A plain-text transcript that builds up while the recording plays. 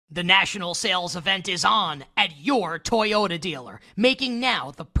The national sales event is on at your Toyota dealer, making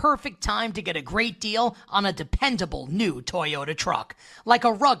now the perfect time to get a great deal on a dependable new Toyota truck. Like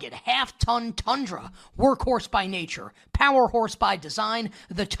a rugged half-ton Tundra, workhorse by nature, power horse by design,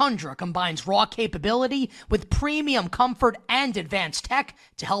 the Tundra combines raw capability with premium comfort and advanced tech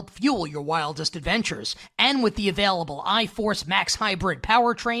to help fuel your wildest adventures. And with the available iForce Max Hybrid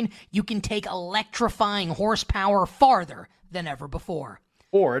powertrain, you can take electrifying horsepower farther than ever before.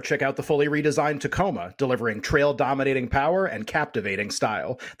 Or check out the fully redesigned Tacoma, delivering trail-dominating power and captivating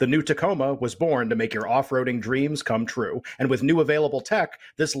style. The new Tacoma was born to make your off-roading dreams come true. And with new available tech,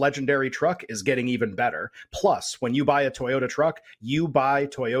 this legendary truck is getting even better. Plus, when you buy a Toyota truck, you buy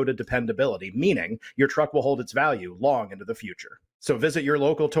Toyota dependability, meaning your truck will hold its value long into the future. So visit your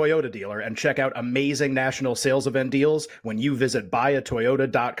local Toyota dealer and check out amazing national sales event deals when you visit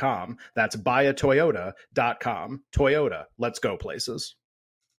buyatoyota.com. That's buyatoyota.com. Toyota, let's go places.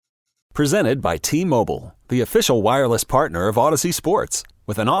 Presented by T-Mobile, the official wireless partner of Odyssey Sports.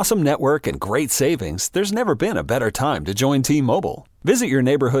 With an awesome network and great savings, there's never been a better time to join T-Mobile. Visit your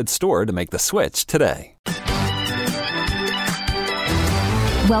neighborhood store to make the switch today.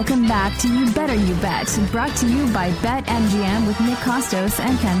 Welcome back to You Better You Bet, brought to you by BetMGM with Nick Costos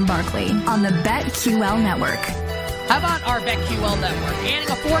and Ken Barkley on the BetQL Network. How about our BetQL network? Adding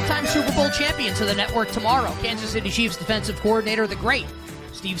a four-time Super Bowl champion to the network tomorrow. Kansas City Chiefs defensive coordinator, the great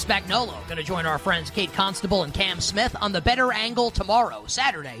Steve Spagnuolo, going to join our friends Kate Constable and Cam Smith on the Better Angle tomorrow,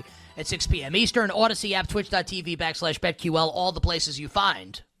 Saturday at 6 p.m. Eastern. Odyssey app, twitch.tv/BetQL, all the places you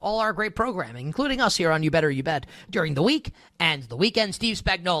find all our great programming, including us here on You Better You Bet during the week and the weekend. Steve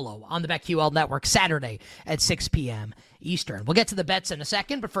Spagnuolo on the BetQL network, Saturday at 6 p.m. Eastern. We'll get to the bets in a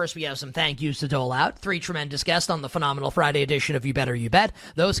second, but first we have some thank yous to dole out. Three tremendous guests on the phenomenal Friday edition of You Better You Bet.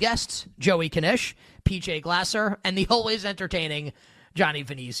 Those guests, Joey Knish, PJ Glasser, and the always entertaining Johnny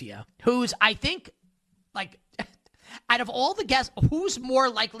Venezia, who's, I think, like, out of all the guests, who's more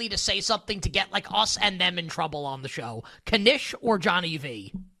likely to say something to get, like, us and them in trouble on the show? Knish or Johnny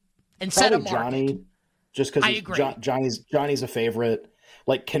V? Instead of Johnny, just because Johnny's a favorite.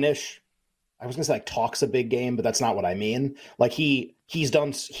 Like, Knish, I was going to say, like, talks a big game, but that's not what I mean. Like, he's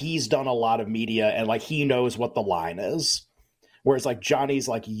done a lot of media, and, like, he knows what the line is. Whereas, like, Johnny's,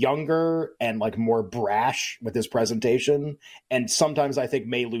 like, younger and, like, more brash with his presentation, and sometimes I think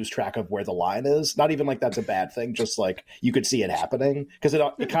may lose track of where the line is. Not even like that's a bad thing, just like you could see it happening, because it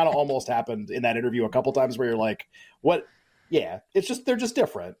kind of almost happened in that interview a couple times where you're like, what? Yeah, it's just, they're just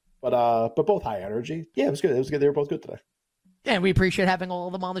different, but both high energy. Yeah, it was good. It was good. They were both good today. And we appreciate having all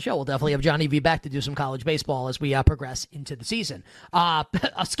of them on the show. We'll definitely have Johnny V back to do some college baseball as we progress into the season. A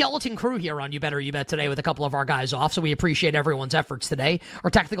skeleton crew here on You Better You Bet today with a couple of our guys off, so we appreciate everyone's efforts today.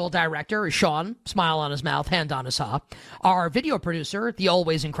 Our technical director is Sean, smile on his mouth, hand on his ha. Our video producer, the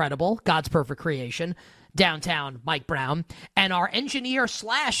always incredible, God's perfect creation, downtown Mike Brown. And our engineer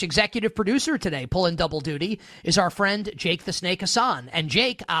 / executive producer today, pulling double duty, is our friend Jake the Snake Hassan. And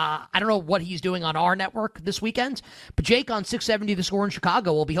Jake, I don't know what he's doing on our network this weekend, but Jake on 670 The Score in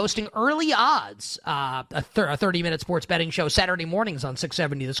Chicago will be hosting Early Odds, a 30-minute sports betting show Saturday mornings on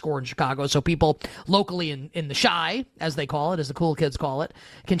 670 The Score in Chicago. So people locally in the Chi, as they call it, as the cool kids call it,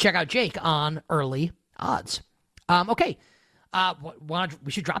 can check out Jake on Early Odds. Okay.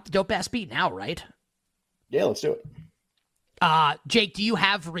 We should drop the dope-ass beat now, right? Yeah, let's do it. Jake, do you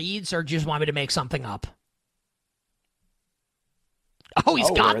have reads, or do you just want me to make something up? Oh,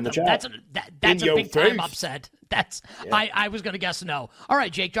 he's got them. That's a big time upset. I was going to guess no. All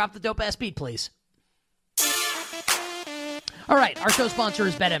right, Jake, drop the dope ass beat, please. All right, our show sponsor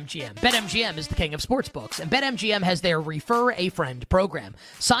is BetMGM. BetMGM is the king of sportsbooks, and BetMGM has their Refer a Friend program.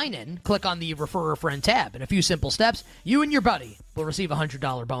 Sign in, click on the Refer a Friend tab. In a few simple steps, you and your buddy will receive a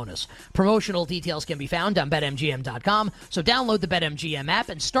 $100 bonus. Promotional details can be found on BetMGM.com, so download the BetMGM app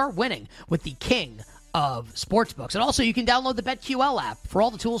and start winning with the king of sportsbooks. And also, you can download the BetQL app for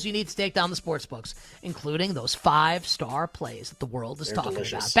all the tools you need to take down the sportsbooks, including those 5-star plays that the world is talking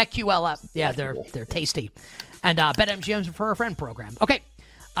delicious. about. BetQL app, yeah, they're tasty. And BetMGM's Refer a Friend program. Okay,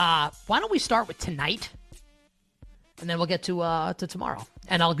 why don't we start with tonight, and then we'll get to tomorrow.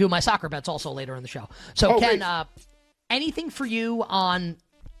 And I'll do my soccer bets also later in the show. So, Ken, anything for you on...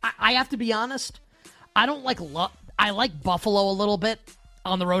 I have to be honest, I don't like... I like Buffalo a little bit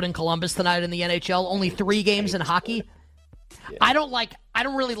on the road in Columbus tonight in the NHL. Only 3 games in hockey. Yeah. I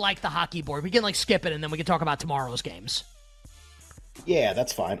don't really like the hockey board. We can skip it, and then we can talk about tomorrow's games. Yeah,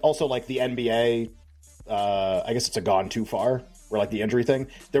 that's fine. Also, like the NBA... I guess it's a gone too far. where like the injury thing,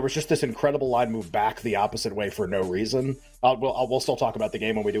 there was just this incredible line move back the opposite way for no reason. We'll still talk about the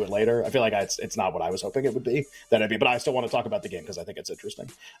game when we do it later. I feel like it's not what I was hoping it would be, but I still want to talk about the game because I think it's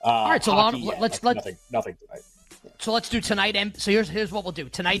interesting. All right, so hockey, let's nothing tonight. So let's do tonight. So here's what we'll do.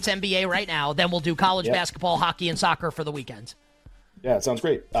 Tonight's NBA right now. Then we'll do college basketball, hockey, and soccer for the weekend. Yeah, it sounds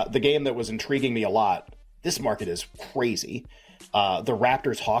great. The game that was intriguing me a lot, this market is crazy. The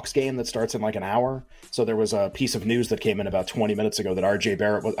Raptors-Hawks game that starts in like an hour. So there was a piece of news that came in about 20 minutes ago that RJ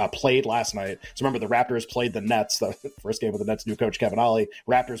Barrett played last night. So remember, the Raptors played the Nets, the first game with the Nets' new coach, Kevin Ollie.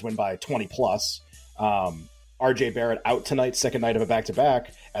 Raptors win by 20+. RJ Barrett out tonight, second night of a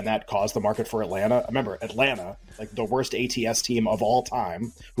back-to-back, and that caused the market for Atlanta. Remember, Atlanta, like the worst ATS team of all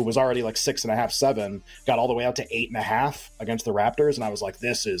time, who was already like 6.5, 7, got all the way out to 8.5 against the Raptors, and I was like,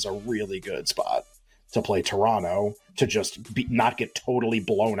 this is a really good spot to play Toronto, to just not get totally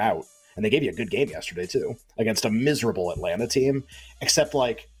blown out. And they gave you a good game yesterday, too, against a miserable Atlanta team, except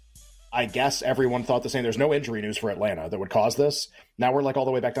like, I guess everyone thought the same. There's no injury news for Atlanta that would cause this. Now we're like all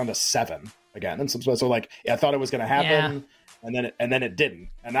the way back down to 7 again. And so like, I thought it was going to happen, and then it didn't.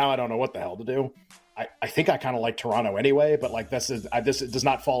 And now I don't know what the hell to do. I think I kind of like Toronto anyway, but like this does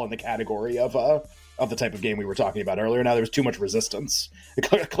not fall in the category of the type of game we were talking about earlier. Now there's too much resistance.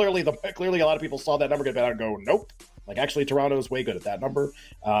 Clearly a lot of people saw that number get out and go, nope. Like, actually, Toronto's way good at that number.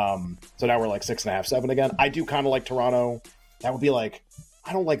 So now we're like 6.5, 7 again. I do kind of like Toronto. That would be like,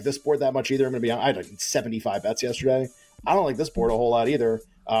 I don't like this board that much either. I'm going to be honest. I had like 75 bets yesterday. I don't like this board a whole lot either.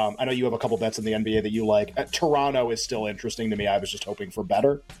 I know you have a couple bets in the NBA that you like. Toronto is still interesting to me. I was just hoping for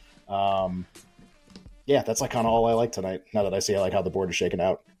better. Yeah, that's like kind of all I like tonight, now that I see like how the board is shaken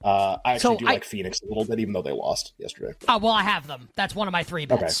out. I actually do like Phoenix a little bit, even though they lost yesterday. Well, I have them. That's one of my 3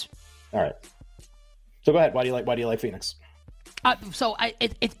 bets. Okay. All right. So go ahead. Why do you like Phoenix?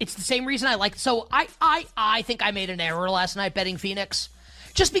 It's the same reason I like. So I think I made an error last night betting Phoenix,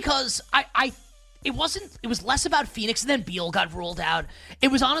 just because it was less about Phoenix, and then Beal got ruled out. It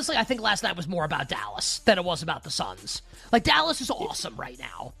was honestly, I think last night was more about Dallas than it was about the Suns. Like, Dallas is awesome right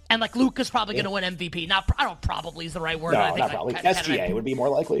now, and like Luka's probably going to win MVP. I don't probably is the right word. No, I think not probably. SGA would be more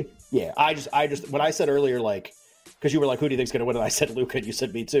likely. Yeah, I just when I said earlier, like, because you were like, who do you think's going to win, and I said Luka, and you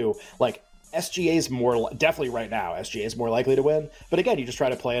said me too. Like, SGA is definitely right now. SGA is more likely to win, but again, you just try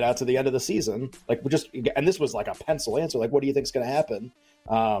to play it out to the end of the season. Like, and this was like a pencil answer. Like, what do you think's going to happen?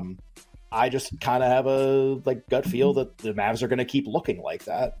 I just kind of have a like gut feel that the Mavs are going to keep looking like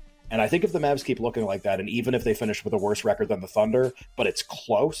that. And I think if the Mavs keep looking like that, and even if they finish with a worse record than the Thunder, but it's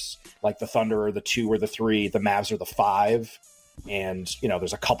close, like the Thunder are the 2 or the 3, the Mavs are the 5, and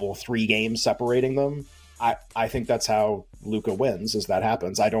there's a couple 3 games separating them. I think that's how Luka wins, as that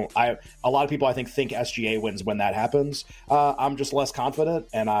happens. A lot of people I think SGA wins when that happens. I'm just less confident,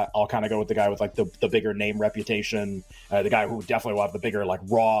 and I'll kind of go with the guy with like the bigger name reputation, the guy who definitely will have the bigger like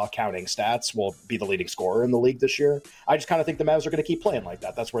raw counting stats, will be the leading scorer in the league this year. I just kind of think the Mavs are going to keep playing like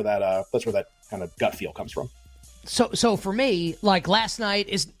that. That's where that kind of gut feel comes from. So for me, like last night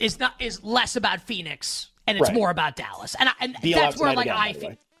is less about Phoenix, and it's more about Dallas, and that's where like I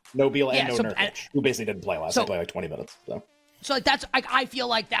feel. No Beal and no Nurkic, who basically didn't play last night. Played like 20 minutes. So that's I feel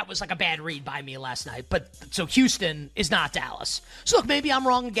like that was like a bad read by me last night. But so Houston is not Dallas. So look, maybe I'm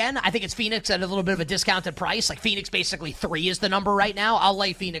wrong again. I think it's Phoenix at a little bit of a discounted price. Like Phoenix basically 3 is the number right now. I'll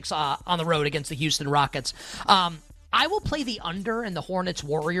lay Phoenix on the road against the Houston Rockets. I will play the under in the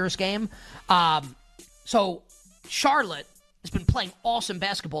Hornets-Warriors game. So Charlotte has been playing awesome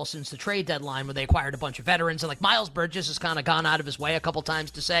basketball since the trade deadline, when they acquired a bunch of veterans. And like Miles Bridges has kind of gone out of his way a couple times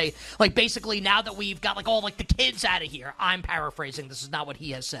to say, like, basically now that we've got like all like the kids out of here, I'm paraphrasing, this is not what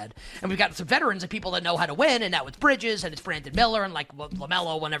he has said, and we've got some veterans and people that know how to win, and now it's Bridges and it's Brandon Miller and like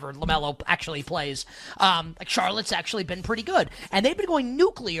LaMelo, whenever LaMelo actually plays. Like Charlotte's actually been pretty good, and they've been going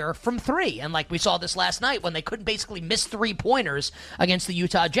nuclear from 3, and like we saw this last night when they couldn't basically miss 3-pointers against the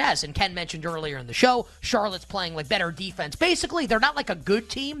Utah Jazz. And Ken mentioned earlier in the show, Charlotte's playing like better defense. Basically, they're not like a good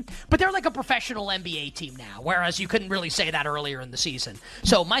team, but they're like a professional NBA team now, whereas you couldn't really say that earlier in the season.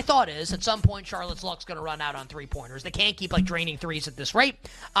 So my thought is, at some point, Charlotte's luck's going to run out on 3-pointers. They can't keep like draining 3s at this rate.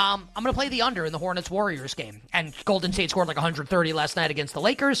 I'm going to play the under in the Hornets-Warriors game. And Golden State scored like 130 last night against the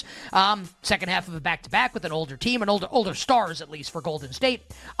Lakers. Second half of a back-to-back with an older team, and older stars at least for Golden State.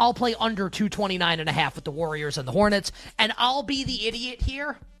 I'll play under 229.5 with the Warriors and the Hornets, and I'll be the idiot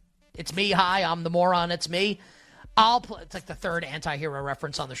here. It's me. Hi, I'm the moron. It's me. It's like the 3rd anti-hero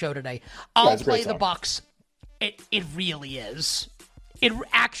reference on the show today. I'll play the Bucks. It really is. It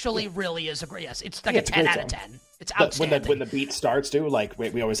actually really is a great. Yes, it's like a 10 out of 10. It's outstanding. When the beat starts, too, like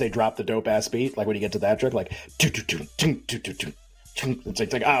we always say, drop the dope ass beat. Like when you get to that trick, like it's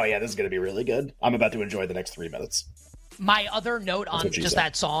like, oh yeah, this is gonna be really good. I'm about to enjoy the next 3 minutes. My other note on just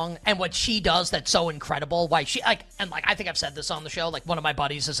that song and what she does that's so incredible, why she, I think I've said this on the show, like, one of my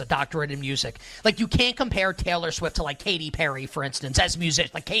buddies is a doctorate in music. Like, you can't compare Taylor Swift to, like, Katy Perry, for instance, as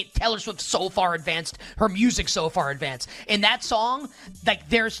music. Like, Taylor Swift's so far advanced, her music's so far advanced. In that song, like,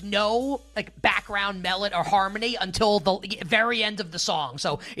 there's no, like, background melody or harmony until the very end of the song.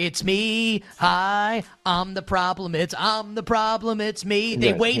 So, it's me, hi, I'm the problem, it's me.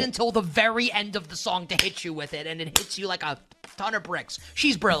 They wait until the very end of the song to hit you with it, and it hits you like a ton of bricks.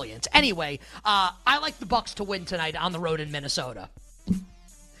 She's brilliant. Anyway, I like the Bucks to win tonight on the road in Minnesota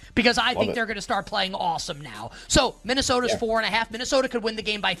because I think they're going to start playing awesome now. So Minnesota's 4.5. Minnesota could win the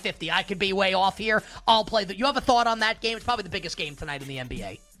game by 50. I could be way off here. I'll play you have a thought on that game? It's probably the biggest game tonight in the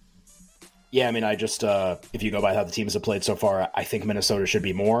NBA. Yeah, I mean, I just if you go by how the teams have played so far, I think Minnesota should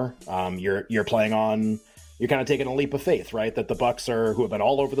be more. You're playing on. You're kind of taking a leap of faith, right? That the Bucks who have been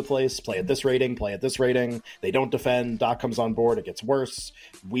all over the place, play at this rating. They don't defend. Doc comes on board. It gets worse.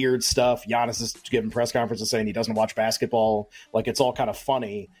 Weird stuff. Giannis is giving press conferences saying he doesn't watch basketball. Like, it's all kind of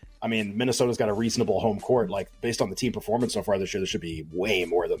funny. I mean, Minnesota's got a reasonable home court. Like, based on the team performance so far this year, there should be way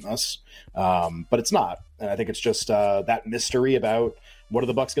more than this. But it's not. And I think it's just that mystery about what are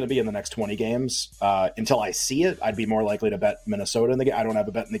the Bucks going to be in the next 20 games. Until I see it, I'd be more likely to bet Minnesota in the game. I don't have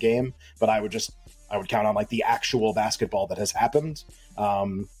a bet in the game, but I would count on, like, the actual basketball that has happened.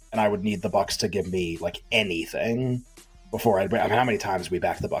 And I would need the Bucks to give me, like, anything before I mean, how many times we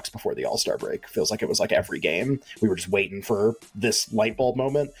backed the Bucks before the All-Star break? Feels like it was like every game. We were just waiting for this light bulb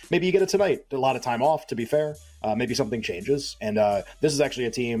moment. Maybe you get it tonight. A lot of time off, to be fair. Maybe something changes. And this is actually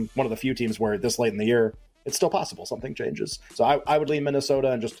a team, one of the few teams where this late in the year, it's still possible something changes. So I would lean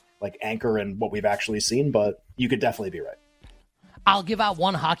Minnesota and just, like, anchor in what we've actually seen, but you could definitely be right. I'll give out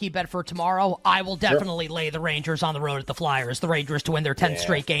one hockey bet for tomorrow. I will definitely lay the Rangers on the road at the Flyers. The Rangers to win their 10th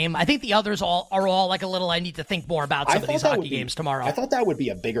straight game. I think the others are all like a little. I need to think more about some of these hockey games tomorrow. I thought that would be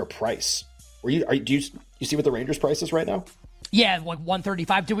a bigger price. Do you see what the Rangers price is right now? Yeah, like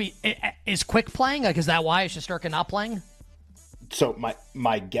 135. Is Quick playing? Like, is that why? Is Shesterkin not playing? So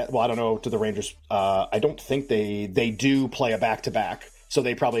my guess. Well, I don't know. To the Rangers, I don't think they do play a back-to-back. So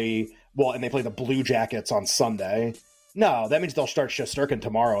they probably and they play the Blue Jackets on Sunday. No, that means they'll start Shesterkin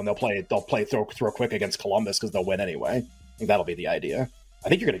tomorrow, and they'll play throw Quick against Columbus because they'll win anyway. I think that'll be the idea. I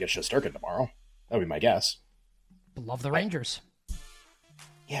think you're going to get Shesterkin tomorrow. That would be my guess. Love the Rangers.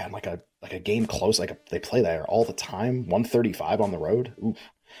 Yeah, and like a game close, like they play there all the time. 135 on the road. Oof.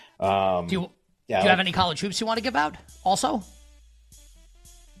 Do you have any college hoops you want to give out? Also,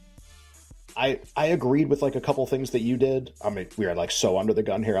 I agreed with, like, a couple things that you did. I mean, we are, like, so under the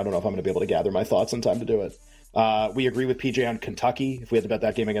gun here. I don't know if I'm going to be able to gather my thoughts in time to do it. We agree with PJ on Kentucky, if we had to bet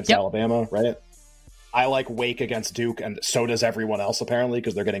that game against Alabama, right? I like Wake against Duke, and so does everyone else, apparently,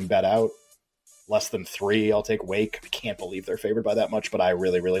 because they're getting bet out. Less than 3, I'll take Wake. I can't believe they're favored by that much, but I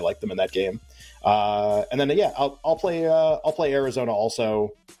really, really like them in that game. And then, I'll play Arizona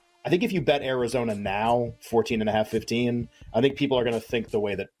also. I think if you bet Arizona now, 14.5, 15, I think people are going to think the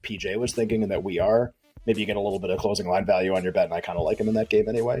way that PJ was thinking and that we are. Maybe you get a little bit of closing line value on your bet, and I kind of like him in that game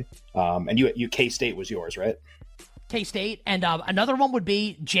anyway. And you K-State was yours, right? K-State. And another one would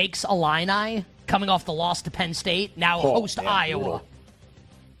be Jake's Illini coming off the loss to Penn State. Now host Iowa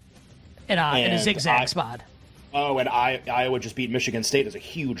in a zigzag spot. Oh, and Iowa just beat Michigan State as a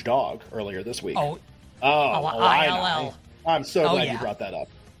huge dog earlier this week. ILL. I'm so glad you brought that up.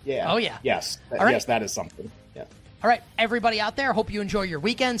 Yeah. Oh, yeah. Yes. Right. Yes, that is something. Yeah. All right, everybody out there, hope you enjoy your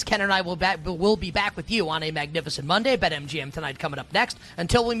weekends. Ken and I will be back with you on a magnificent Monday. BetMGM tonight coming up next.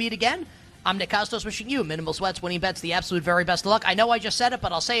 Until we meet again, I'm Nick Costos wishing you minimal sweats, winning bets, the absolute very best of luck. I know I just said it,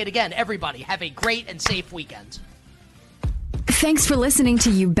 but I'll say it again. Everybody, have a great and safe weekend. Thanks for listening to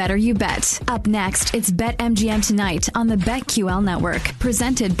You Better You Bet. Up next, it's BetMGM Tonight on the BetQL Network,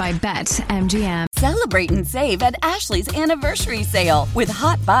 presented by BetMGM. Celebrate and save at Ashley's Anniversary Sale. With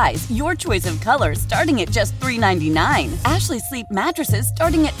Hot Buys, your choice of colors starting at just $3.99. Ashley Sleep mattresses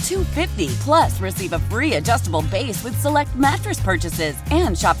starting at $2.50. Plus, receive a free adjustable base with select mattress purchases.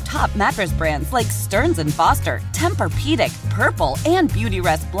 And shop top mattress brands like Stearns & Foster, Tempur-Pedic, Purple, and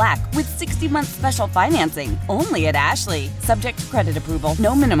Beautyrest Black with 60-month special financing. Only at Ashley. Subject to credit approval.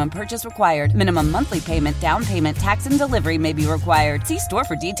 No minimum purchase required. Minimum monthly payment, down payment, tax, and delivery may be required. See store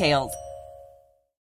for details.